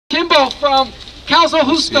Kimbo from Council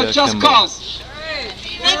Huska Just Kimbo. Cause.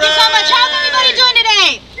 Thank you so much. How's everybody doing today?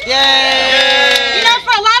 Yay! You know,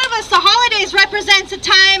 for a lot of us, the holidays represents a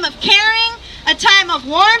time of caring, a time of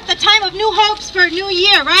warmth, a time of new hopes for a new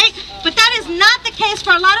year, right? But that is not the case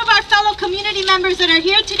for a lot of our fellow community members that are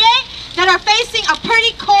here today that are facing a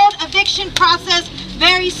pretty cold eviction process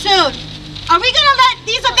very soon. Are we going to let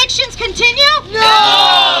these evictions continue? No!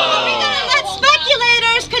 Are we going to let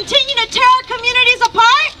speculators continue to tear our communities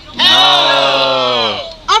apart?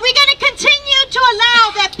 No! Are we going to continue to allow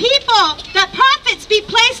that profits be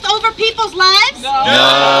placed over people's lives?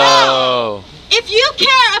 No! If you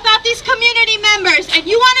care about these community members and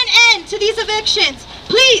you want an end to these evictions,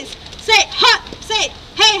 please say, hey,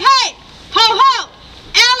 hey, ho, ho.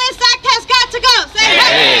 Ellis Act has got to go. Say,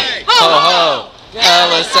 hey, ho, ho.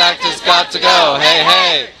 Ellis Act has got to go. Hey,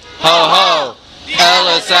 hey, ho, ho.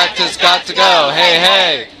 Ellis Act has got to go. Hey,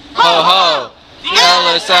 hey, ho, ho.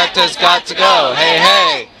 Ellis Act has got to go. Hey,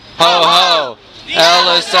 hey, ho, ho.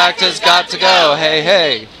 Ellis Act has got to go. Hey,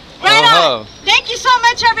 hey, Right ho, on. Thank you so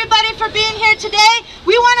much, everybody, for being here today.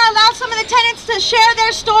 We want to allow some of the tenants to share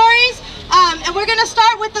their stories, and we're going to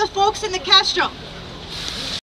start with the folks in the Castro.